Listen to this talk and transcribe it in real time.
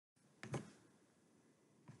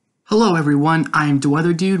Hello everyone, I'm the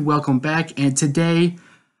Weather Dude, welcome back, and today,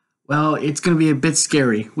 well, it's going to be a bit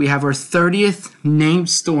scary. We have our 30th named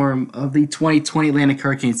storm of the 2020 Atlantic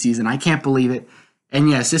hurricane season. I can't believe it. And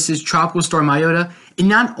yes, this is Tropical Storm Iota, and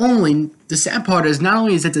the sad part is, not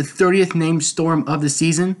only is it the 30th named storm of the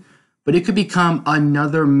season, but it could become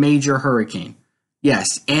another major hurricane.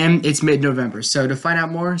 Yes, and it's mid-November, so to find out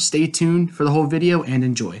more, stay tuned for the whole video and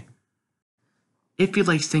enjoy. If you'd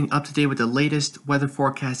like staying up to date with the latest weather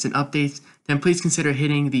forecasts and updates, then please consider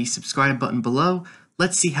hitting the subscribe button below.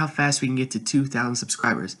 Let's see how fast we can get to 2,000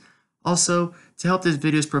 subscribers. Also, to help this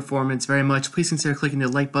video's performance very much, please consider clicking the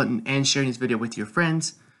like button and sharing this video with your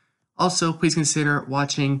friends. Also, please consider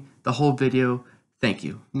watching the whole video. Thank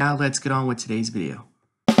you. Now let's get on with today's video.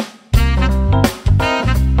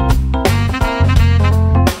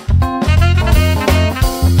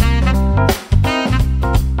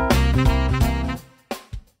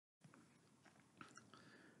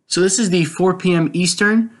 So this is the 4 p.m.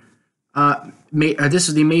 Eastern. This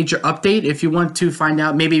is the major update. If you want to find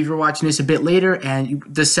out, maybe if you're watching this a bit later and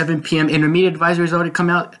the 7 p.m. intermediate advisory has already come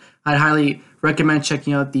out, I'd highly recommend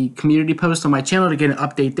checking out the community post on my channel to get an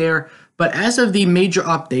update there. But as of the major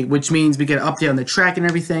update, which means we get an update on the track and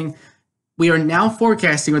everything, we are now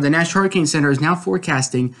forecasting, or the National Hurricane Center is now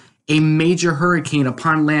forecasting a major hurricane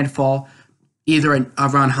upon landfall, either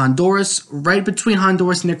around Honduras, right between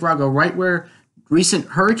Honduras and Nicaragua, right where recent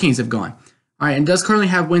hurricanes have gone. All right, and does currently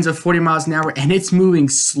have winds of 40 miles an hour, and it's moving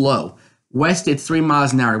slow. West at 3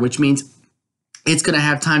 miles an hour, which means it's going to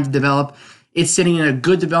have time to develop. It's sitting in a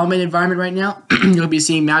good development environment right now. You'll be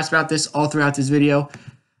seeing maps about this all throughout this video.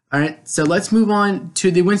 All right, so let's move on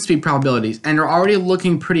to the wind speed probabilities, and they're already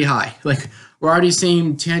looking pretty high. Like, we're already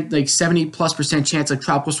seeing 70+% chance of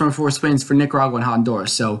tropical storm force winds for Nicaragua and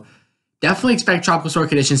Honduras. So definitely expect tropical storm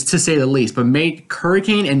conditions, to say the least, but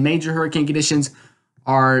hurricane and major hurricane conditions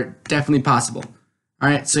are definitely possible. All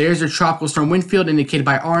right, so here's your tropical storm wind field indicated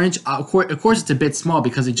by orange. Of course, it's a bit small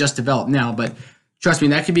because it just developed now, but trust me,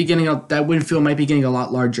 that wind field might be getting a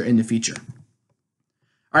lot larger in the future.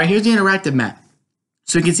 All right, here's the interactive map,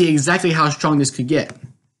 so you can see exactly how strong this could get.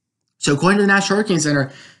 So according to the National Hurricane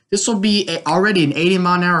Center, this will be already an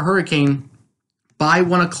 80-mile-an-hour hurricane by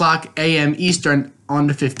 1 o'clock a.m. Eastern on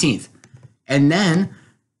the 15th. And then,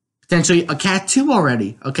 potentially a Cat 2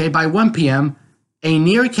 already, okay, by 1 p.m., a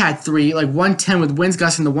near Cat 3, like 110 with winds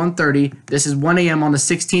gusting to 130. This is 1 a.m. on the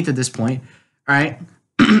 16th at this point, all right?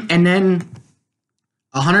 And then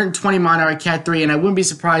 120-mile-an-hour Cat 3, and I wouldn't be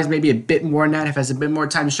surprised maybe a bit more than that if it has a bit more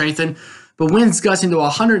time to strengthen, but winds gusting to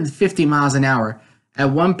 150 miles an hour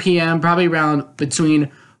at 1 p.m., probably around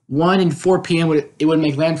between 1 and 4 p.m. It would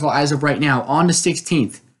make landfall as of right now on the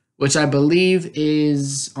 16th, which I believe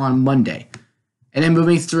is on Monday. And then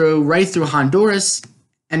moving right through Honduras,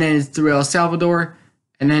 and then through El Salvador,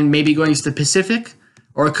 and then maybe going to the Pacific.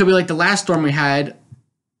 Or it could be like the last storm we had,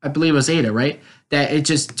 I believe it was Eta, right? That it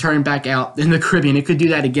just turned back out in the Caribbean. It could do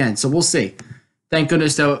that again, so we'll see. Thank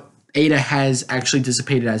goodness, though, Eta has actually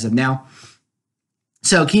dissipated as of now.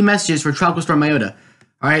 So key messages for Tropical Storm Iota.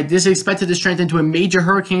 All right, this is expected to strengthen to a major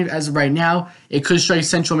hurricane as of right now. It could strike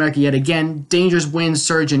Central America yet again. Dangerous winds,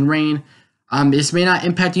 surge, and rain. This may not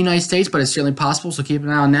impact the United States, but it's certainly possible, so keep an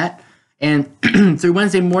eye on that. And through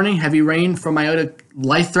Wednesday morning, heavy rain from Iota,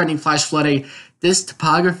 life-threatening flash flooding. This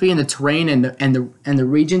topography and the terrain and the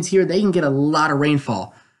regions here, they can get a lot of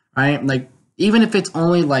rainfall, right? Like, even if it's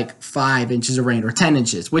only like 5 inches of rain or 10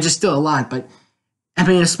 inches, which is still a lot, but I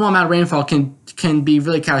mean, a small amount of rainfall can be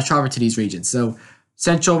really catastrophic to these regions. So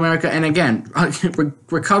Central America, and again,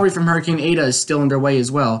 recovery from Hurricane Eta is still underway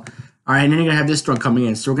as well. All right, and then you're going to have this storm coming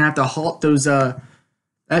in. So we're going to have to halt those.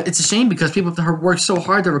 It's a shame because people have worked so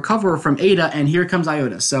hard to recover from Eta, and here comes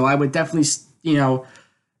Iota. So I would definitely,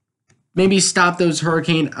 maybe stop those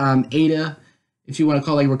Hurricane Eta, if you want to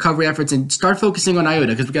call it, like recovery efforts, and start focusing on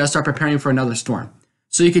Iota because we got to start preparing for another storm.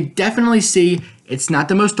 So you could definitely see it's not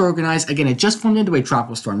the most organized. Again, it just formed into a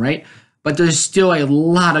tropical storm, right? But there's still a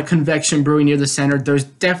lot of convection brewing near the center. There's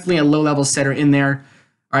definitely a low-level center in there.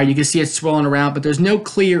 All right, you can see it swirling around, but there's no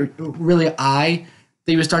clear, really, eye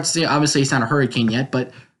that you would start to see. Obviously, it's not a hurricane yet,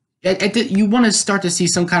 but you want to start to see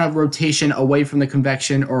some kind of rotation away from the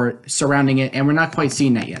convection or surrounding it, and we're not quite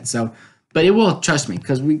seeing that yet. So, but it will, trust me,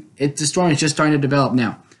 because the storm is just starting to develop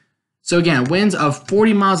now. So again, winds of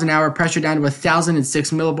 40 miles an hour, pressure down to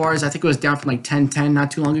 1,006 millibars. I think it was down from like 1010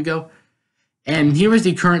 not too long ago. And here is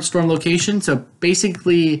the current storm location. So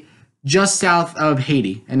basically just south of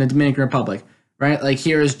Haiti and the Dominican Republic, right? Like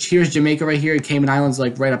here's Jamaica right here. Cayman Islands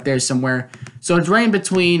like right up there somewhere. So it's right in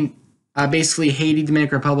between basically Haiti,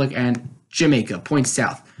 Dominican Republic, and Jamaica, points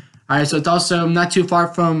south. All right, so it's also not too far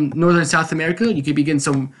from Northern South America. You could be getting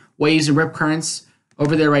some waves and rip currents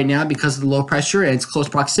over there right now because of the low pressure and its close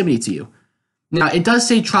proximity to you. Now, it does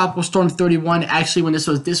say Tropical Storm 31. Actually, when this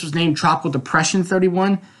was named Tropical Depression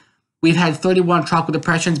 31, we've had 31 tropical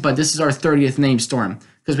depressions, but this is our 30th named storm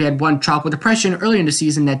because we had one tropical depression earlier in the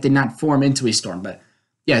season that did not form into a storm. But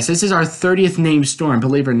yes, this is our 30th named storm,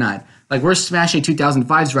 believe it or not. Like, we're smashing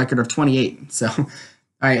 2005's record of 28. So, all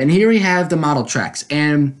right, and here we have the model tracks.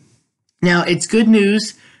 And now it's good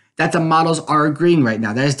news that the models are agreeing right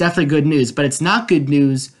now. That is definitely good news, but it's not good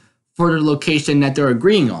news for the location that they're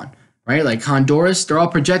agreeing on, right? Like Honduras, they're all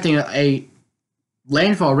projecting a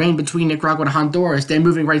landfall range between Nicaragua and Honduras. They're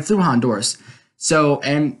moving right through Honduras. So,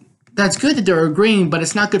 and that's good that they're agreeing, but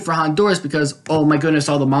it's not good for Honduras because, oh my goodness,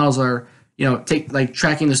 all the models are,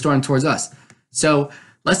 tracking the storm towards us. So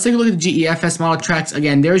let's take a look at the Gfs model tracks.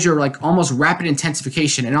 Again, there's your almost rapid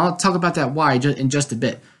intensification, and I'll talk about that why in just a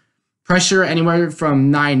bit. Pressure anywhere from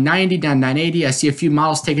 990 down 980. I see a few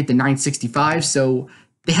models take it to 965, so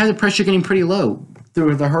they have the pressure getting pretty low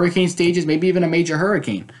through the hurricane stages, maybe even a major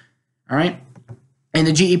hurricane. All right, and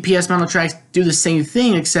the GEPS model tracks do the same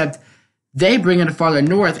thing, except they bring it farther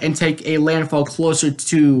north and take a landfall closer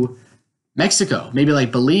to Mexico. Maybe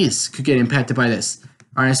like Belize could get impacted by this.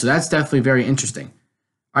 All right, so that's definitely very interesting.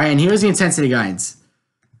 All right, and here's the intensity guidance.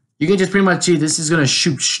 You can just pretty much see this is going to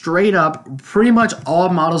shoot straight up. Pretty much all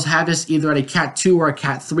models have this either at a Cat 2 or a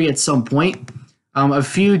Cat 3 at some point. A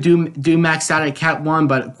few do max out at Cat 1,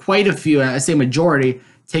 but quite a few, I say majority,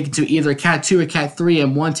 take it to either Cat 2 or Cat 3,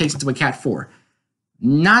 and one takes it to a Cat 4.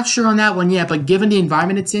 Not sure on that one yet, but given the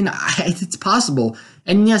environment it's in, it's possible.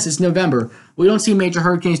 And yes, it's November. We don't see major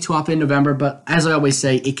hurricanes too often in November, but as I always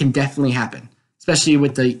say, it can definitely happen, especially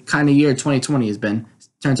with the kind of year 2020 has been in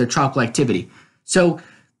terms of tropical activity. So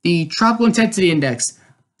the Tropical Intensity Index,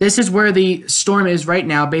 this is where the storm is right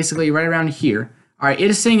now, basically right around here. All right, it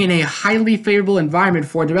is staying in a highly favorable environment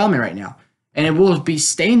for development right now, and it will be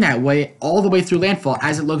staying that way all the way through landfall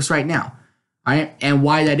as it looks right now. All right, and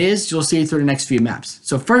why that is, you'll see through the next few maps.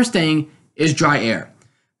 So first thing is dry air.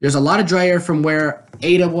 There's a lot of dry air from where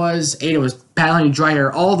Ada was. Ada was battling dry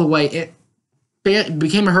air all the way. It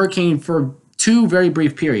became a hurricane for two very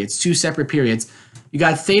brief periods, two separate periods. You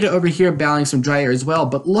got Theta over here battling some dry air as well,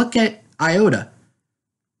 but look at Iota.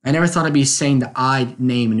 I never thought I'd be saying the I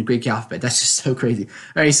name in the Greek alphabet. That's just so crazy.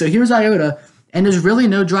 All right, so here's Iota, and there's really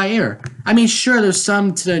no dry air. I mean, sure, there's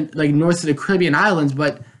some to the north of the Caribbean islands,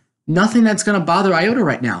 but nothing that's going to bother Iota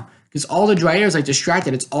right now because all the dry air is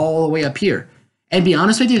distracted. It's all the way up here. And to be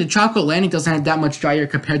honest with you, the tropical Atlantic doesn't have that much dry air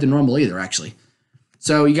compared to normal either, actually.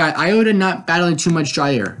 So you got Iota not battling too much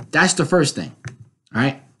dry air. That's the first thing. All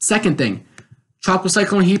right, second thing. Tropical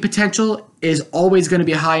cyclone heat potential is always going to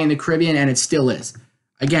be high in the Caribbean, and it still is.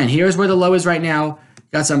 Again, here's where the low is right now.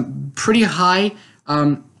 Got some pretty high.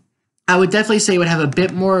 I would definitely say it would have a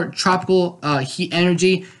bit more tropical heat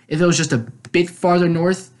energy if it was just a bit farther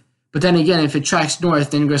north. But then again, if it tracks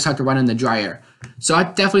north, then you're going to start to run in the dry air. So I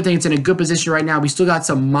definitely think it's in a good position right now. We still got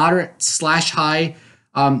some moderate / high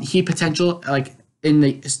heat potential like in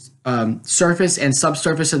the surface and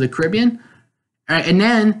subsurface of the Caribbean. All right, and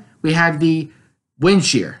then we have the wind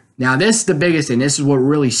shear. Now, this is the biggest thing. This is what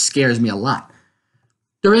really scares me a lot.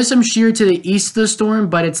 There is some shear to the east of the storm,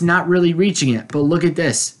 but it's not really reaching it. But look at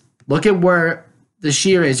this. Look at where the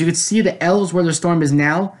shear is. You can see the L's where the storm is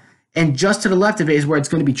now, and just to the left of it is where it's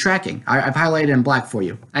going to be tracking. I've highlighted in black for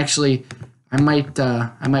you. Actually, I might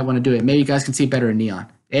want to do it. Maybe you guys can see it better in neon.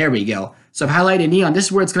 There we go. So I've highlighted in neon. This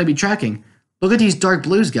is where it's going to be tracking. Look at these dark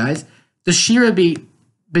blues, guys. The shear would be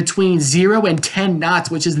between 0 and 10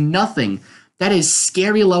 knots, which is nothing. That is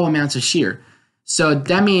scary low amounts of shear. So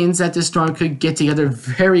that means that this storm could get together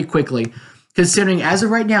very quickly, considering as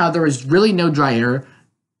of right now, there is really no dry air,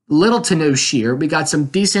 little to no shear. We got some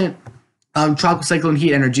decent tropical cyclone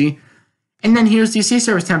heat energy. And then here's the sea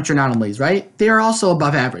surface temperature anomalies, right? They are also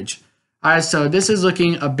above average. All right, so this is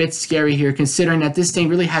looking a bit scary here, considering that this thing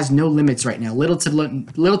really has no limits right now, little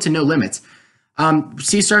to no limits.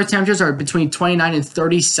 Sea surface temperatures are between 29 and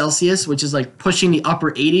 30 Celsius, which is like pushing the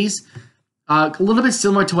upper 80s. A little bit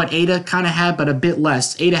similar to what Ada kind of had, but a bit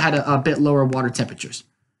less. Ada had a bit lower water temperatures.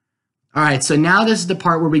 All right, so now this is the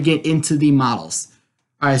part where we get into the models.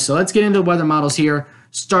 All right, so let's get into the weather models here,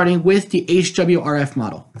 starting with the HWRF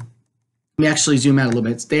model. Let me actually zoom out a little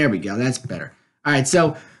bit. There we go. That's better. All right,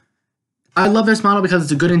 so I love this model because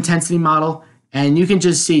it's a good intensity model, and you can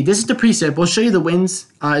just see, this is the precip. We'll show you the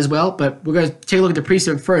winds as well, but we're going to take a look at the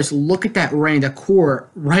precip first. Look at that rain, the core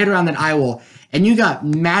right around that eye wall. And you got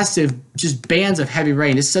massive, just bands of heavy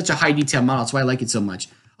rain. It's such a high detail model. That's why I like it so much.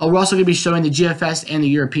 We're also going to be showing the GFS and the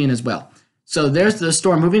European as well. So there's the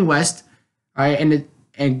storm moving west. All right, and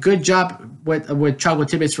and good job with Tropical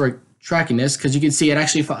Tidbits for tracking this, because you can see it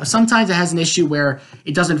actually sometimes it has an issue where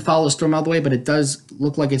it doesn't follow the storm all the way, but it does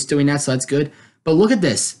look like it's doing that, so that's good. But look at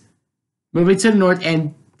this. Moving to the north,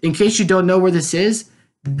 and in case you don't know where this is,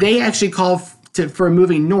 they actually call for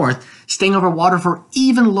moving north, staying over water for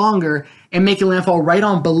even longer, and making landfall right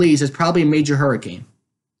on Belize. It's probably a major hurricane.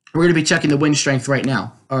 We're going to be checking the wind strength right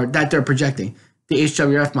now, or that they're projecting, the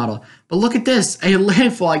HWF model. But look at this, a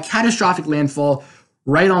landfall, a catastrophic landfall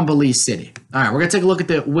right on Belize City. All right, we're going to take a look at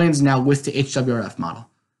the winds now with the HWF model.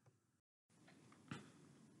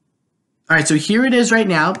 All right, so here it is right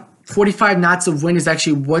now. 45 knots of wind is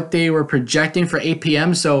actually what they were projecting for 8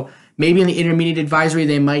 p.m. So maybe in the intermediate advisory,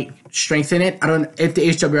 they might strengthen it. I don't know if the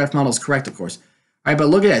HWF model is correct, of course. All right, but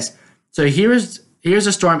look at this. So here's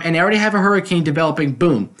a storm, and they already have a hurricane developing.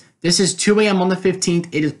 Boom. This is 2 a.m. on the 15th.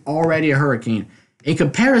 It is already a hurricane. In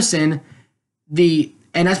comparison,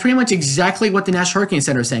 and that's pretty much exactly what the National Hurricane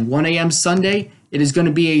Center is saying. 1 a.m. Sunday, it is going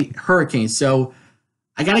to be a hurricane. So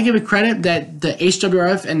I got to give it credit that the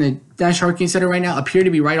HWF and the National Hurricane Center right now appear to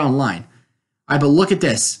be right on line. All right, but look at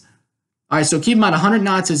this. All right, so keep in mind 100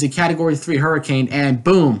 knots is a Category 3 hurricane, and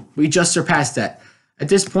boom, we just surpassed that. At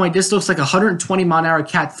this point, this looks like 120 mile an hour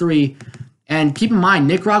Cat 3. And keep in mind,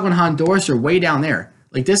 Nicaragua and Honduras are way down there.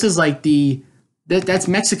 Like, this is like that's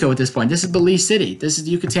Mexico at this point. This is Belize City. This is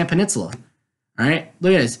the Yucatan Peninsula. All right,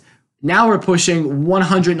 look at this. Now we're pushing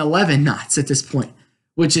 111 knots at this point,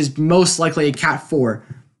 which is most likely a Cat 4.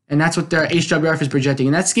 And that's what their HWF is projecting.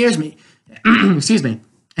 And that scares me. Excuse me.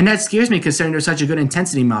 And that scares me considering there's such a good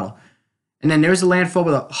intensity model. And then there's a landfall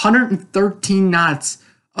with 113 knots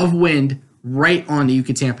of wind right on the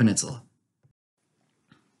Yucatan Peninsula.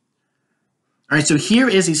 All right, so here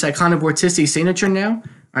is the cyclonic vorticity signature now.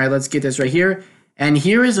 All right, let's get this right here. And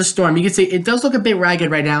here is a storm. You can see it does look a bit ragged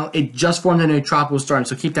right now. It just formed a tropical storm,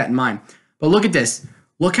 so keep that in mind. But look at this.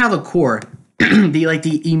 Look how the core,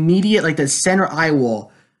 the immediate, like the center eye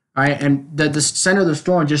wall, all right, and the center of the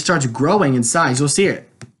storm just starts growing in size. You'll see it.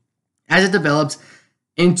 As it develops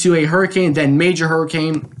into a hurricane, then major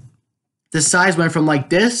hurricane, the size went from like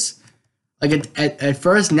this, like at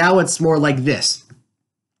first, now it's more like this.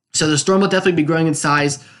 So the storm will definitely be growing in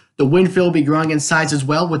size. The wind field will be growing in size as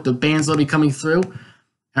well with the bands that'll be coming through. All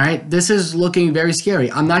right, this is looking very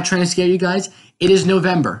scary. I'm not trying to scare you guys. It is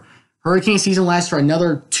November. Hurricane season lasts for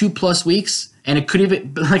another 2+ weeks, and it could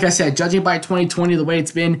even, like I said, judging by 2020 the way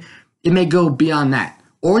it's been, it may go beyond that.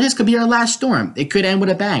 Or this could be our last storm. It could end with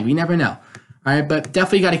a bang. We never know. All right, but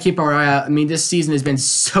definitely got to keep our eye out. I mean, this season has been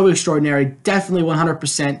so extraordinary. Definitely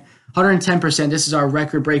 100%, 110%. This is our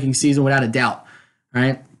record-breaking season without a doubt. All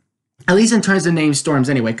right. At least in terms of named storms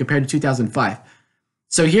anyway, compared to 2005.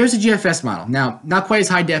 So here's the GFS model. Now, not quite as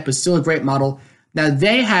high def, but still a great model. Now,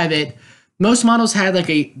 they have it. Most models had like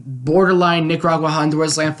a borderline Nicaragua,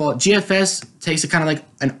 Honduras landfall. GFS takes a kind of like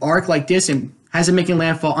an arc like this and has it making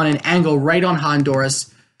landfall on an angle right on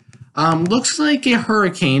Honduras. Looks like a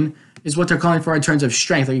hurricane is what they're calling for in terms of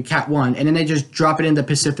strength, like a Cat 1. And then they just drop it in the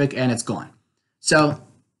Pacific and it's gone. So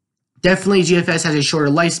definitely GFS has a shorter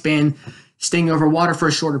lifespan, staying over water for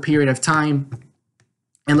a shorter period of time.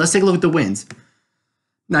 And let's take a look at the winds.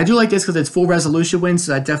 Now, I do like this because it's full resolution winds,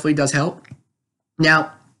 so that definitely does help.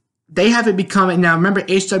 Now, they have it becoming, now remember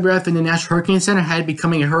HWF and the National Hurricane Center had it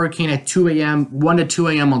becoming a hurricane at 2 a.m., 1 to 2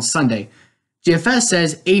 a.m. on Sunday. GFS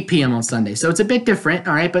says 8 p.m. on Sunday, so it's a bit different,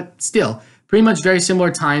 all right, but still, pretty much very similar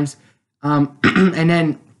times. And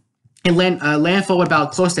then it landfall with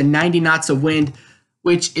about close to 90 knots of wind,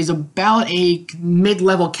 which is about a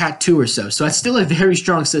mid-level Cat 2 or so. So that's still a very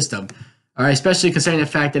strong system, all right, especially considering the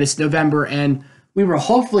fact that it's November and we were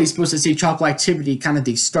hopefully supposed to see tropical activity kind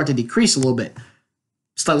of start to decrease a little bit.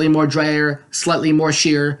 Slightly more drier, slightly more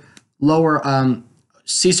shear, lower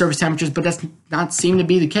sea surface temperatures, but that's not seem to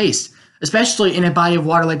be the case, especially in a body of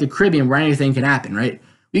water like the Caribbean where anything can happen, right?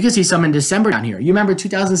 We could see some in December down here. You remember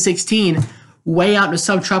 2016, way out in the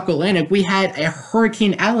subtropical Atlantic, we had a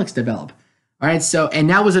Hurricane Alex develop. All right, so, and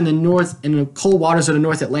that was in the north, in the cold waters of the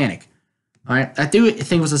North Atlantic. All right, I do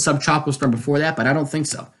think it was a subtropical storm before that, but I don't think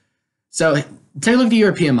so. So, take a look at the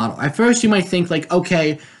European model. At first, you might think like,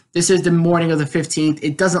 okay, this is the morning of the 15th.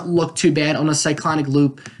 It doesn't look too bad on a cyclonic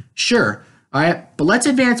loop. Sure, all right, but let's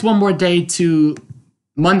advance one more day to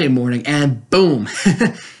Monday morning, and boom.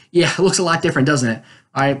 Yeah, it looks a lot different, doesn't it?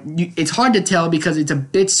 All right, it's hard to tell because it's a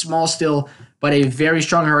bit small still, but a very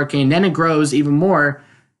strong hurricane. Then it grows even more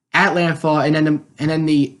at landfall, and then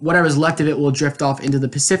the whatever's left of it will drift off into the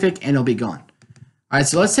Pacific, and it'll be gone. All right,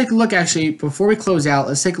 so let's take a look, actually, before we close out,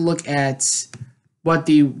 let's take a look at what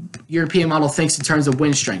the European model thinks in terms of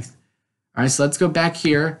wind strength. All right, so let's go back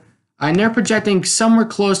here. And they're projecting somewhere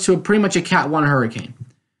close to pretty much a Cat 1 hurricane.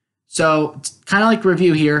 So kind of like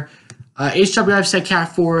review here. HWF said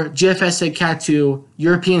Cat 4, GFS said Cat 2,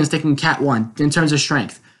 European is taking Cat 1 in terms of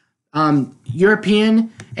strength.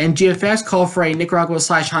 European and GFS call for a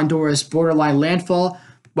Nicaragua/Honduras borderline landfall,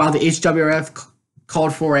 while the HWF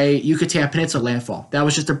called for a Yucatan Peninsula landfall. That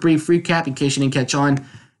was just a brief recap in case you didn't catch on.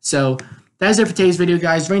 So that is it for today's video,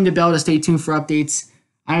 guys. Ring the bell to stay tuned for updates.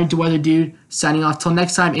 I'm the Weather Dude, signing off till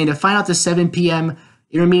next time. And to find out the 7 p.m.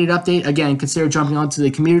 intermediate update, again, consider jumping onto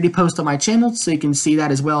the community post on my channel so you can see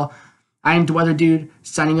that as well. I am the Weather Dude,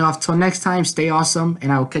 signing off till next time. Stay awesome,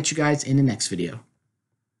 and I will catch you guys in the next video.